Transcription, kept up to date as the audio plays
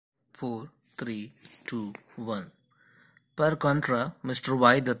4, 3, 2, 1. Per contra, Mr.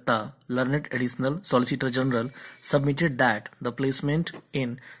 Y. Datta, learned additional Solicitor General, submitted that the placement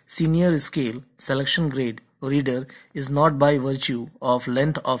in senior scale selection grade reader is not by virtue of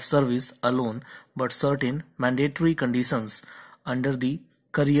length of service alone but certain mandatory conditions under the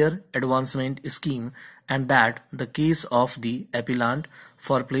career advancement scheme, and that the case of the appellant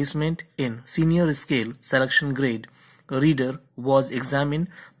for placement in senior scale selection grade reader was examined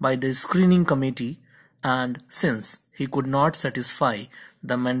by the screening committee, and since he could not satisfy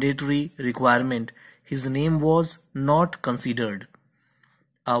the mandatory requirement, his name was not considered.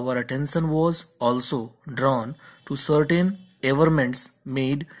 Our attention was also drawn to certain averments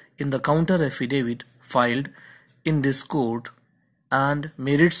made in the counter affidavit filed in this court and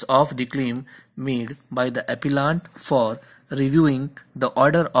merits of the claim made by the appellant for reviewing the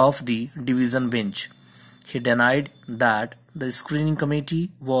order of the division bench. He denied that the screening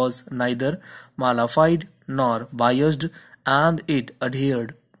committee was neither mollified nor biased, and it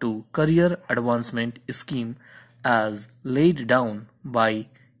adhered to career advancement scheme as laid down by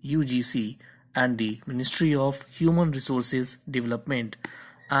UGC and the Ministry of Human Resources Development,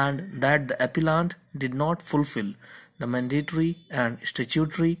 and that the appellant did not fulfill the mandatory and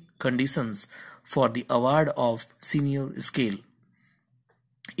statutory conditions for the award of senior scale.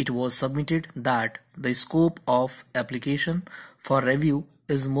 It was submitted that the scope of application for review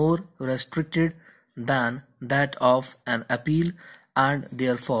is more restricted than that of an appeal, and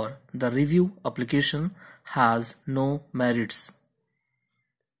therefore the review application has no merits.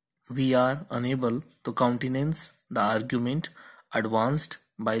 We are unable to countenance the argument advanced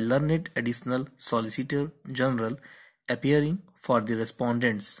by learned additional Solicitor General appearing for the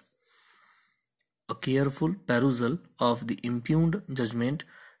respondents. A careful perusal of the impugned judgment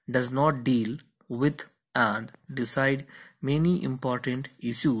does not deal with and decide many important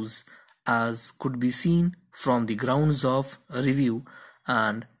issues, as could be seen from the grounds of review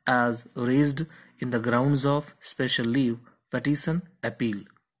and as raised in the grounds of special leave petition appeal.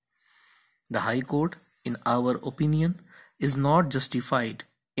 The High Court, in our opinion, is not justified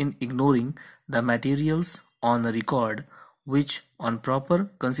in ignoring the materials on the record which, on proper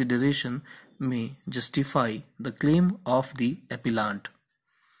consideration, may justify the claim of the appellant.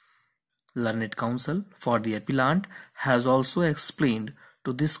 Learned counsel for the appellant has also explained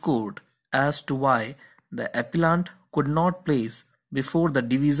to this court as to why the appellant could not place before the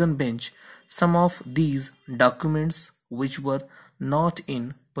division bench some of these documents which were not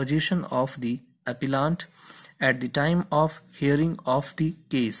in possession of the appellant at the time of hearing of the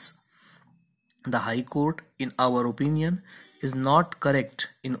case. The High Court, in our opinion, is not correct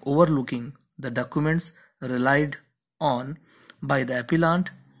in overlooking the documents relied on by the appellant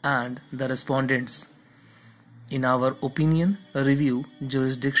and the respondents. In our opinion, review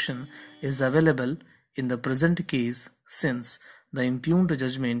jurisdiction is available in the present case, since the impugned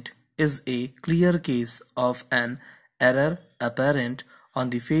judgment is a clear case of an error apparent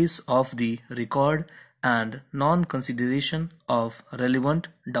on the face of the record and non-consideration of relevant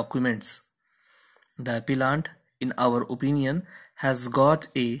documents. The appellant, in our opinion, has got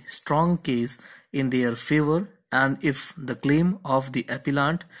a strong case in their favor, and if the claim of the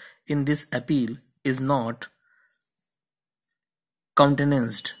appellant in this appeal is not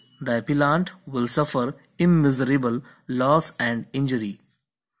countenanced, the appellant will suffer immeasurable loss and injury.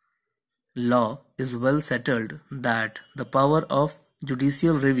 Law is well settled that the power of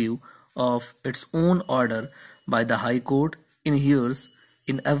judicial review of its own order by the High Court inheres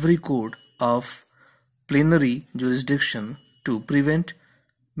in every court of plenary jurisdiction to prevent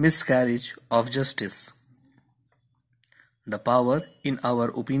miscarriage of justice. The power, in our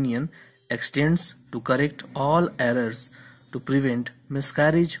opinion, extends to correct all errors to prevent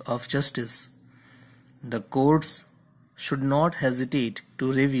miscarriage of justice. The courts should not hesitate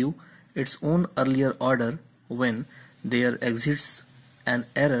to review its own earlier order when there exists an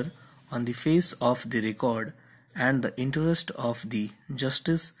error on the face of the record and the interest of the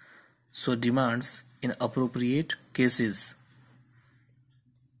justice so demands in appropriate cases.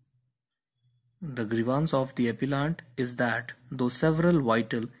 The grievance of the appellant is that though several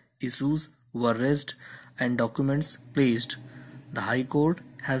vital issues were raised and documents placed, the High Court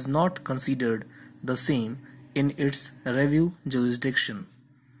has not considered the same in its review jurisdiction.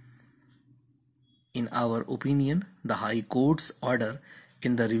 In our opinion, the High Court's order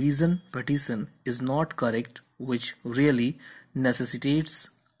in the revision petition is not correct, which really necessitates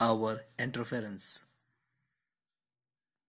our interference.